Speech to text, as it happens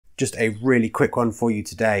Just a really quick one for you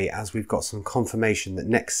today, as we've got some confirmation that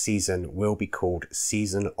next season will be called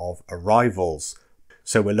Season of Arrivals.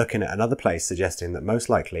 So we're looking at another place suggesting that most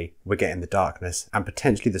likely we're getting the Darkness and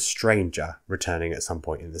potentially the Stranger returning at some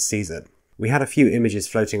point in the season. We had a few images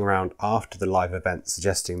floating around after the live event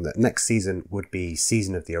suggesting that next season would be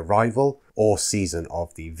Season of the Arrival or Season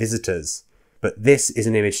of the Visitors. But this is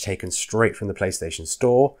an image taken straight from the PlayStation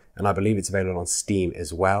Store, and I believe it's available on Steam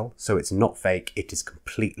as well, so it's not fake, it is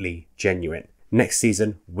completely genuine. Next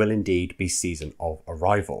season will indeed be Season of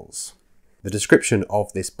Arrivals. The description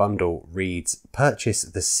of this bundle reads, purchase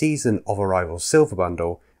the Season of Arrivals Silver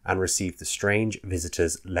Bundle and receive the Strange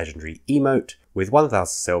Visitors Legendary Emote with 1000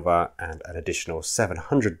 silver and an additional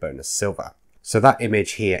 700 bonus silver. So that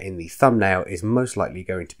image here in the thumbnail is most likely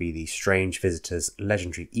going to be the Strange Visitors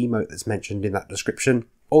Legendary Emote that's mentioned in that description.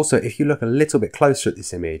 Also, if you look a little bit closer at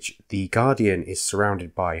this image, the Guardian is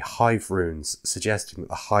surrounded by Hive runes, suggesting that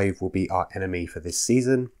the Hive will be our enemy for this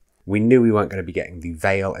season. We knew we weren't going to be getting the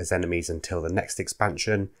Veil as enemies until the next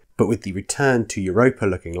expansion, but with the return to Europa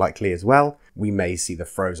looking likely as well, we may see the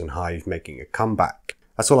Frozen Hive making a comeback.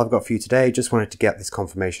 That's all I've got for you today. Just wanted to get this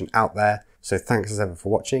confirmation out there. So thanks as ever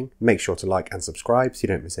for watching. Make sure to like and subscribe so you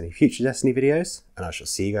don't miss any future Destiny videos, and I shall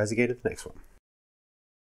see you guys again in the next one.